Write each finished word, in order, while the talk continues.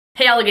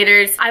Hey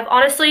alligators, I've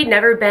honestly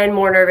never been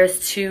more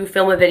nervous to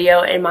film a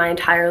video in my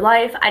entire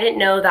life. I didn't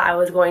know that I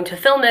was going to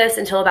film this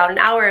until about an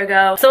hour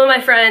ago. Some of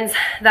my friends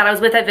that I was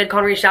with at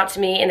VidCon reached out to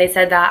me and they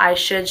said that I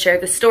should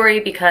share the story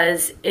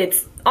because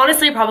it's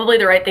honestly probably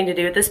the right thing to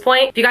do at this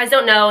point. If you guys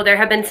don't know, there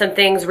have been some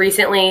things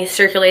recently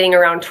circulating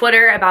around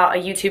Twitter about a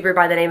YouTuber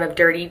by the name of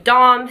DURTE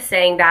Dom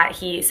saying that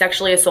he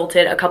sexually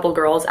assaulted a couple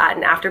girls at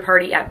an after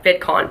party at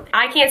VidCon.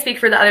 I can't speak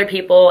for the other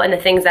people and the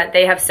things that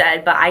they have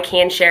said, but I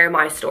can share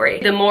my story.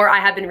 The more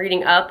I have been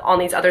reading up on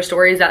these other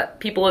stories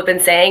that people have been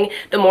saying,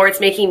 the more it's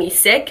making me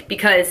sick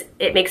because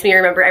it makes me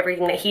remember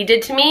everything that he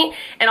did to me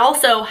and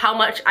also how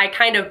much I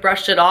kind of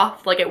brushed it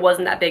off like it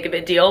wasn't that big of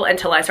a deal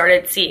until I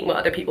started seeing what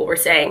other people were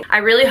saying. I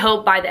really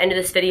hope by the end of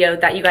this video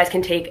that you guys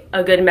can take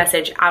a good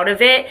message out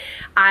of it.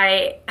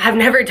 I have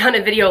never done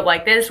a video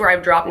like this where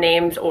I've dropped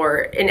names or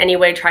in any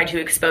way tried to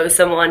expose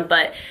someone,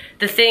 but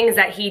the things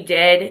that he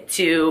did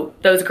to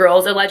those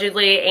girls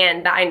allegedly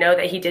and that I know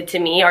that he did to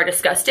me are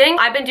disgusting.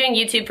 I've been doing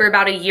YouTube for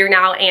about a year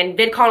now and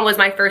VidCon was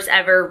my first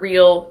ever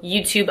real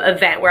YouTube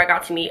event where I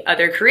got to meet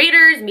other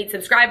creators, meet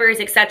subscribers,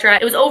 etc.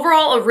 It was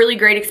overall a really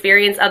great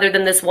experience other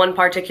than this one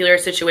particular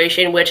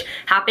situation which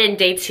happened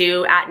day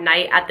 2 at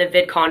night at the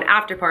VidCon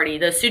after party,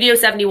 the Studio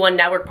 71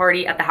 network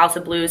party at the House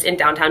of Blues in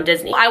downtown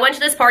Disney. I went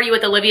to this party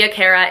with Olivia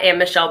Cara and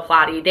Michelle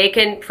Platty. They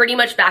can pretty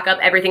much back up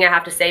everything I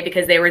have to say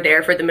because they were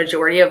there for the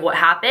majority of what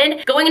happened.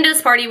 Going into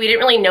this party, we didn't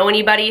really know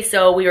anybody,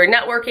 so we were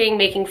networking,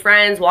 making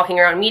friends, walking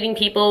around, meeting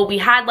people. We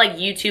had like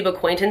YouTube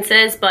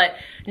acquaintances, but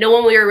no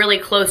one we were really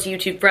close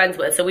YouTube friends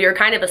with. So we were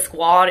kind of a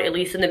squad, at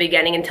least in the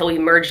beginning, until we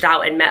merged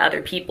out and met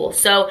other people.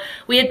 So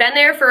we had been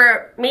there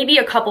for maybe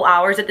a couple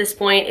hours at this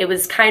point. It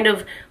was kind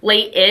of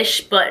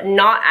late-ish, but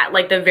not at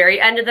like the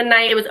very end of the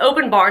night. It was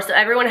open bar, so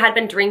everyone had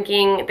been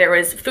drinking. There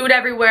was food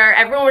everywhere.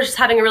 Everyone was just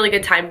having a really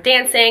good time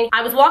dancing.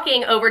 I was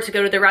walking over to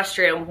go to the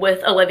restroom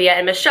with Olivia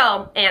and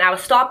Michelle, and I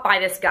was stopped by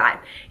this guy.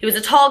 He was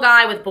a tall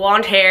guy with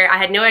blonde hair. I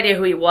had no idea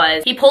who he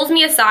was. He pulls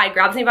me aside,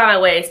 grabs me by my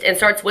waist, and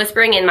starts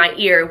whispering in my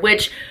ear,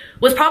 which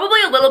was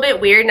probably a little bit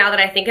weird now that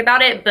I think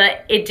about it,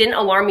 but it didn't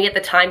alarm me at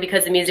the time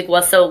because the music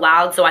was so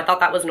loud, so I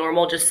thought that was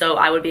normal just so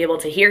I would be able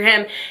to hear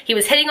him. He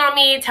was hitting on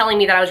me, telling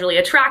me that I was really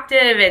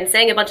attractive and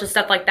saying a bunch of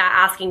stuff like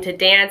that, asking to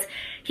dance.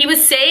 He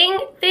was saying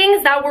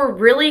things that were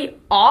really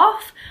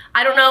off.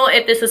 I don't know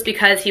if this was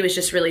because he was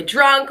just really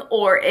drunk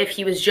or if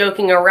he was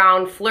joking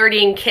around,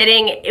 flirting,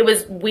 kidding. It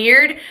was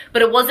weird,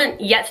 but it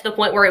wasn't yet to the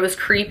point where it was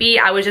creepy.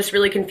 I was just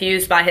really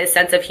confused by his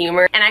sense of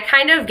humor. And I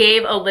kind of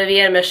gave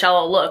Olivia and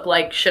Michelle a look,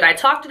 like, should I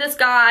talk to this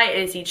guy?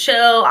 Is he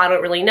chill? I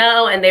don't really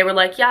know. And they were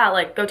like, yeah,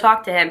 like, go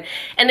talk to him.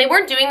 And they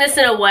weren't doing this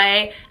in a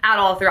way at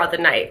all throughout the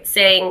night,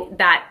 saying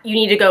that you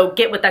need to go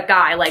get with that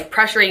guy, like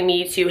pressuring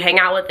me to hang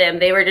out with him.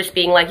 They were just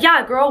being like,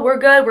 yeah, girl, we're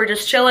good. We're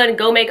just chilling.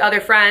 Go make other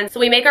friends. So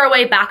we make our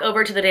way back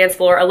over to the dance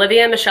floor.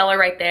 Olivia and Michelle are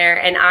right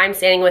there and I'm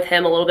standing with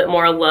him a little bit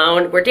more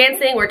alone. We're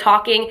dancing, we're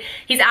talking.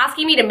 He's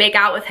asking me to make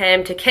out with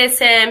him, to kiss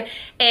him.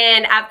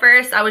 And at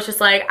first I was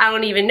just like, I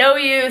don't even know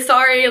you,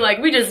 sorry, like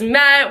we just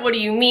met, what do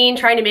you mean?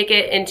 Trying to make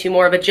it into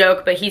more of a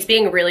joke, but he's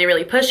being really,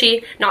 really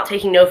pushy, not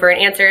taking no for an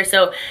answer.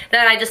 So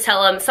then I just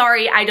tell him,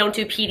 sorry, I don't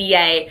do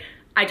PDA.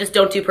 I just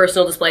don't do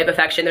personal display of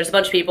affection. There's a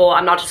bunch of people,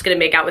 I'm not just gonna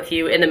make out with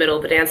you in the middle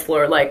of the dance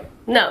floor. Like,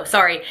 no,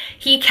 sorry.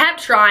 He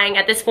kept trying.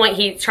 At this point,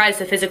 he tries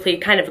to physically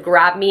kind of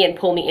grab me and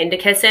pull me in to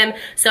kiss him.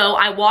 So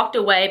I walked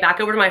away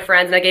back over to my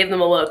friends and I gave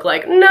them a look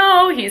like,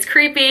 no, he's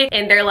creepy.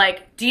 And they're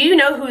like, do you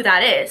know who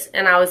that is?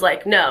 And I was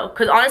like, no.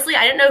 Because honestly,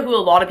 I didn't know who a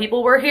lot of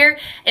people were here.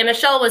 And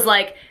Michelle was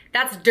like,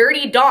 that's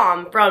DURTE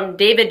Dom from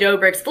David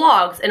Dobrik's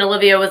vlogs. And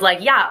Olivia was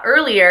like, yeah,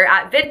 earlier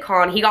at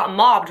VidCon, he got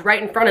mobbed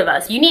right in front of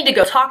us. You need to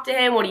go talk to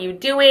him. What are you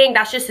doing?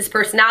 That's just his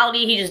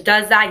personality. He just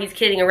does that. He's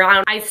kidding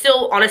around. I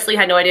still honestly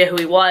had no idea who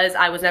he was.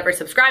 I was never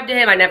subscribed to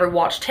him. I never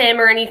watched him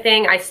or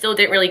anything. I still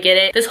didn't really get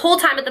it. This whole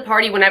time at the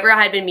party, whenever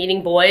I had been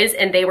meeting boys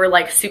and they were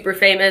like super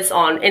famous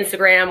on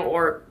Instagram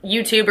or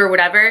YouTube or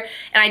whatever,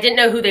 and I didn't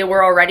know who they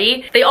were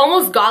already, they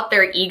almost got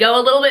their ego a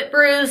little bit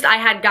bruised. I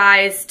had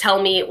guys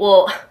tell me,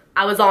 well,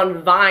 I was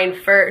on Vine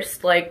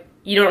first, like,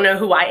 you don't know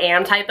who I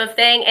am type of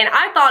thing. And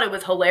I thought it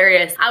was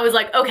hilarious. I was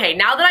like, okay,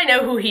 now that I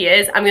know who he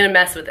is, I'm gonna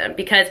mess with him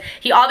because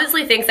he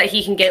obviously thinks that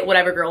he can get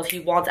whatever girls he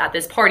wants at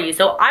this party.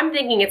 So I'm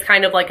thinking it's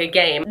kind of like a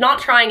game. Not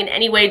trying in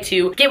any way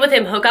to get with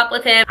him, hook up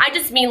with him. I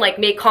just mean like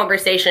make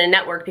conversation and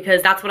network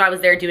because that's what I was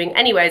there doing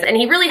anyways. And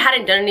he really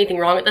hadn't done anything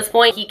wrong at this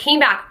point. He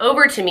came back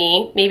over to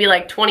me maybe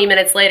like 20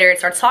 minutes later,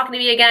 starts talking to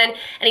me again,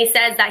 and he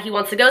says that he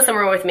wants to go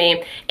somewhere with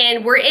me.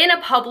 And we're in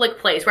a public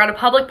place. We're at a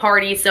public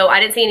party, so I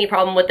didn't see any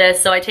problem with this.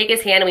 So I take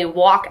his hand and we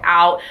walk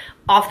out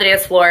off the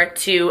dance floor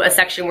to a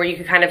section where you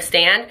could kind of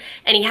stand,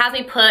 and he has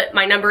me put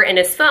my number in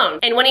his phone.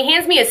 And when he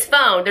hands me his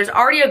phone, there's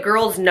already a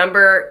girl's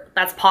number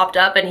that's popped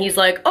up, and he's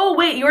like, oh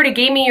wait, you already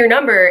gave me your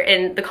number,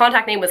 and the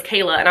contact name was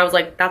Kayla, and I was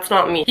like, that's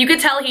not me. You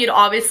could tell he had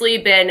obviously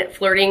been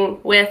flirting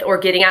with or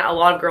getting at a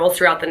lot of girls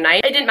throughout the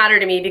night. It didn't matter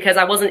to me because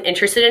I wasn't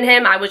interested in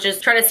him. I was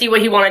just trying to see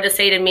what he wanted to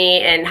say to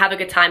me and have a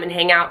good time and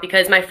hang out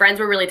because my friends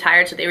were really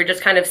tired, so they were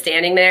just kind of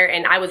standing there,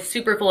 and I was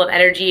super full of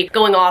energy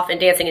going off and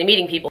dancing and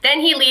meeting people. Then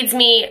he leads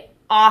me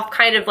off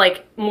kind of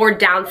like more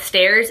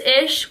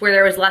downstairs-ish where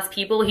there was less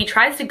people. He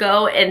tries to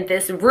go in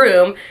this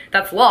room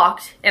that's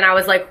locked, and I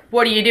was like,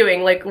 what are you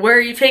doing? Like, where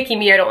are you taking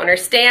me? I don't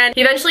understand.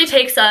 He eventually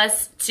takes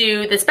us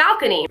to this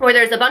balcony where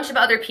there's a bunch of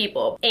other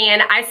people,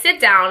 and I sit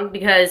down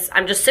because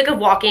I'm just sick of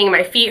walking,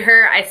 my feet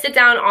hurt. I sit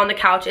down on the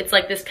couch. It's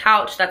like this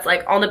couch that's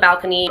like on the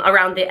balcony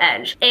around the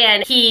edge,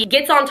 and he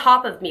gets on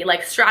top of me,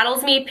 like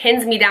straddles me,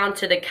 pins me down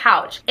to the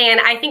couch, and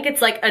I think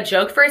it's like a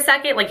joke for a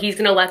second, like he's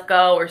gonna let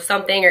go or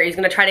something, or he's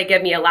gonna try to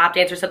give me a lap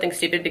dance or something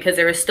stupid because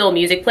there was still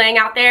music playing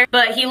out there.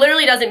 But he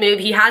literally doesn't move.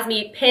 He has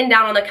me pinned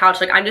down on the couch,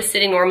 like I'm just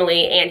sitting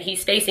normally, and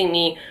he's facing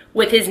me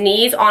with his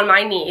knees on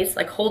my knees,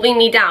 like holding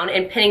me down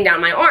and pinning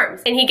down my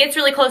arms. And he gets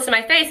really close to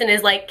my face and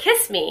is like,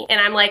 kiss me. And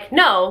I'm like,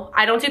 no,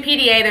 I don't do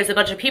PDA. There's a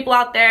bunch of people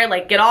out there,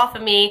 like get off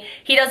of me.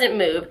 He doesn't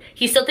move.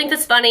 He still thinks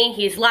it's funny.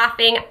 He's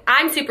laughing.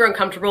 I'm super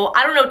uncomfortable.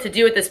 I don't know what to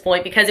do at this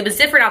point because it was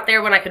different out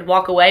there when I could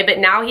walk away, but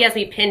now he has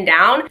me pinned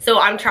down. So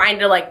I'm trying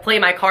to like play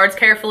my cards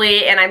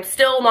carefully, and I'm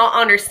still not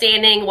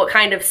understanding what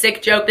kind of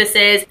sick joke this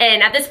is.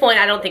 And at this point,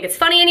 I don't think it's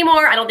funny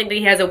anymore. I don't think that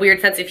he has a weird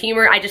sense of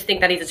humor. I just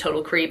think that he's a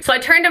total creep. So I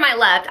turn to my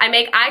left. I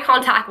make eye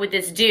contact with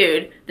this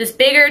dude, this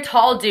bigger,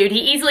 tall dude. He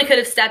easily could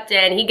have stepped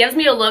in. He gives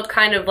me a look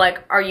kind of like,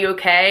 are you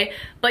okay?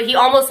 But he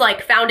almost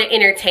like found it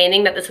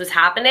entertaining that this was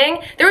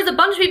happening. There was a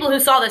bunch of people who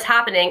saw this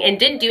happening and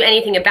didn't do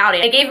anything about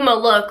it. I gave him a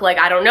look like,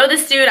 I don't know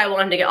this dude, I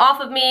want him to get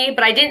off of me,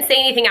 but I didn't say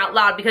anything out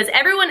loud because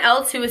everyone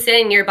else who was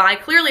sitting nearby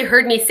clearly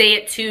heard me say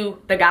it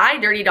to the guy,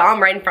 Dirty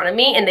Dom, right in front of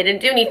me, and they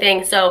didn't do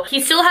anything. So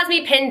he still has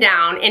me pinned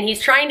down and he's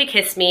trying to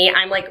kiss me.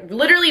 I'm like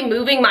literally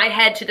moving my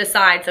head to the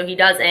side so he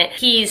doesn't.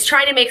 He's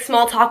trying to make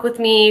small talk with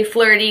me,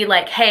 flirty,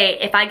 like, hey,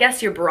 if I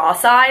guess your bra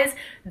size,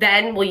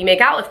 then will you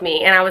make out with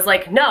me? And I was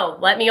like, no,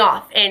 let me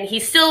off. And he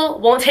still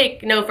won't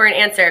take no for an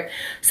answer.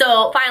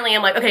 So finally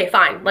I'm like, okay,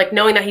 fine. Like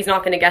knowing that he's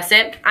not gonna guess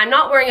it. I'm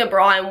not wearing a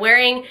bra, I'm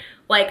wearing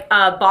like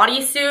a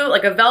bodysuit,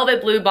 like a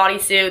velvet blue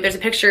bodysuit. There's a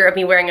picture of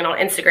me wearing it on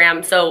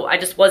Instagram, so I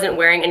just wasn't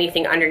wearing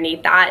anything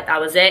underneath that. That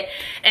was it.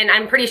 And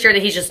I'm pretty sure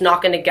that he's just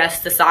not gonna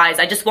guess the size.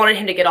 I just wanted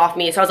him to get off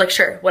me, so I was like,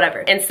 sure, whatever.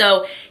 And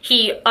so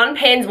he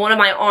unpins one of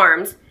my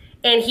arms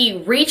and he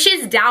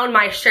reaches down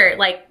my shirt,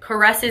 like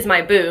caresses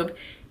my boob.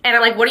 And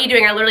I'm like, what are you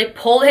doing? I literally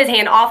pulled his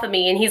hand off of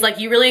me, and he's like,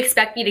 you really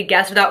expect me to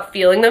guess without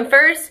feeling them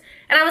first?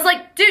 And I was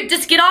like, dude,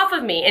 just get off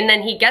of me. And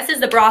then he guesses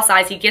the bra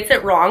size, he gets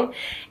it wrong.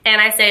 And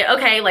I say,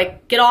 okay,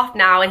 like, get off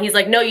now. And he's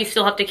like, no, you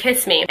still have to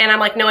kiss me. And I'm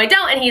like, no, I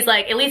don't. And he's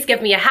like, at least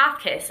give me a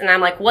half kiss. And I'm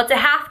like, what's a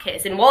half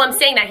kiss? And while I'm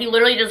saying that, he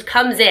literally just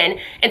comes in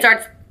and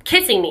starts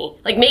kissing me,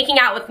 like making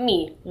out with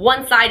me,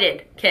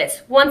 one-sided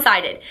kiss,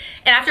 one-sided.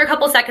 And after a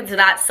couple seconds of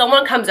that,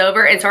 someone comes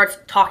over and starts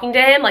talking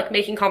to him, like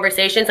making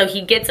conversation. So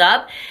he gets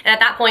up, and at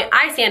that point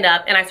I stand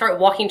up and I start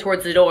walking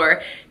towards the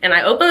door, and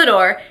I open the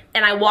door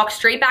and I walk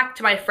straight back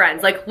to my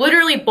friends, like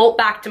literally bolt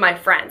back to my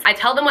friends. I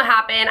tell them what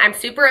happened. I'm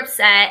super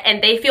upset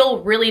and they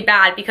feel really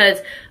bad because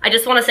I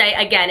just want to say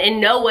again, in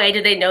no way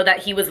did they know that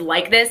he was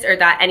like this or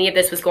that any of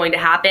this was going to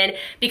happen,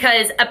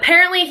 because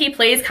apparently he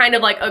plays kind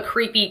of like a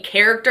creepy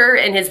character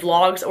in his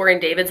vlogs or in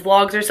David's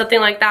vlogs or something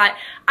like that.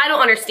 I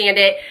don't understand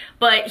it,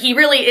 but he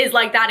really is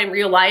like that in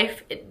real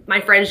life. My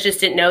friends just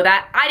didn't know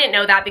that. I didn't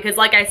know that because,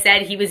 like I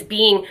said, he was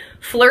being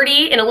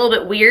flirty and a little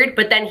bit weird,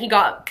 but then he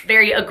got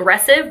very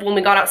aggressive when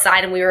we got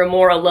outside and we were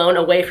more alone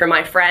away from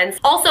my friends.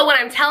 Also, when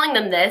I'm telling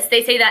them this,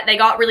 they say that they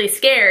got really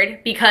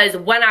scared because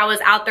when I was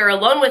out there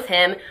alone with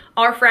him,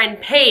 our friend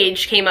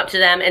Paige came up to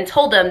them and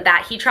told them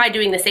that he tried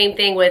doing the same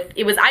thing with,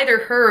 it was either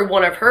her or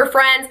one of her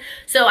friends.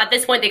 So at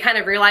this point, they kind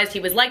of realized he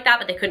was like that,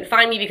 but they couldn't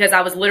find me because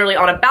I was literally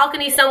on a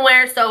balcony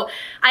somewhere. So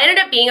I ended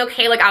up being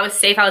okay. Like, I was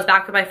safe. I was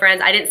back with my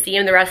friends. I didn't see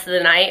him the rest of the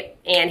night,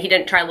 and he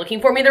didn't try looking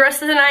for me the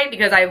rest of the night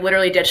because I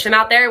literally ditched him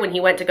out there when he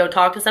went to go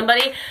talk to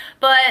somebody.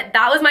 But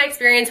that was my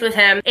experience with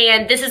him,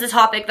 and this is a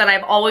topic that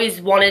I've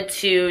always wanted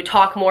to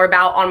talk more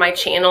about on my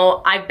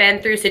channel. I've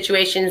been through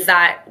situations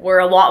that were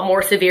a lot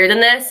more severe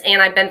than this,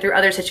 and I've been through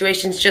other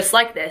situations just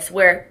like this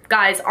where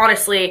guys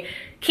honestly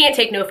can't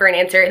take no for an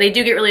answer. They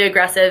do get really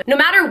aggressive. No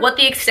matter what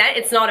the extent,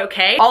 it's not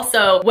okay.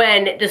 Also,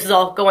 when this is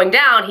all going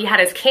down, he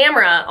had his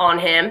camera on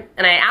him,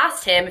 and I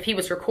asked him if he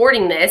was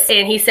recording this,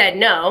 and he said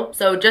no.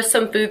 So just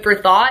some food for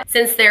thought.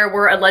 Since there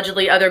were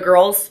allegedly other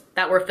girls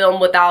that were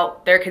filmed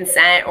without their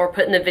consent or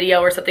put in the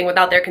video or something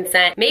without their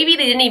consent, maybe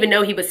they didn't even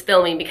know he was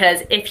filming,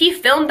 because if he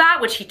filmed that,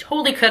 which he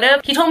totally could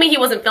have, he told me he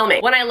wasn't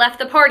filming. When I left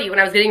the party, when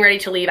I was getting ready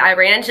to leave, I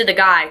ran into the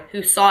guy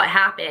who saw it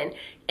happen,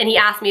 and he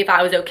asked me if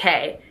I was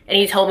okay. And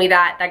he told me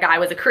that that guy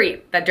was a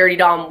creep, that Dirty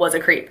Dom was a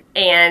creep.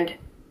 And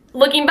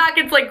looking back,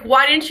 it's like,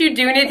 why didn't you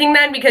do anything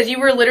then? Because you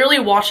were literally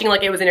watching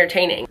like it was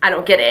entertaining. I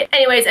don't get it.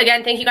 Anyways,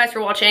 again, thank you guys for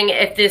watching.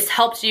 If this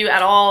helps you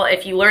at all,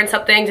 if you learned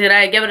something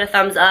today, give it a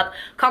thumbs up.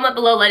 Comment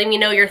below letting me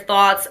know your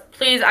thoughts.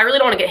 Please, I really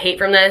don't want to get hate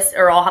from this,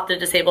 or I'll have to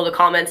disable the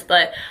comments,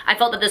 but I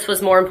felt that this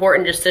was more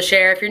important just to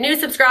share. If you're new,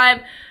 subscribe.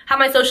 Have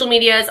my social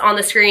medias on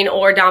the screen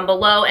or down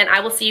below, and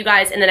I will see you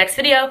guys in the next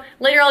video.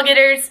 Later,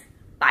 alligators.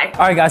 Bye.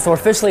 All right, guys, so we're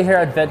officially here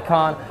at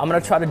VidCon. I'm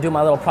gonna try to do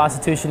my little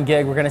prostitution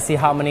gig. We're gonna see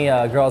how many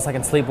girls I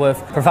can sleep with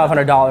for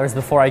 $500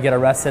 before I get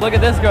arrested. Look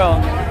at this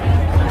girl.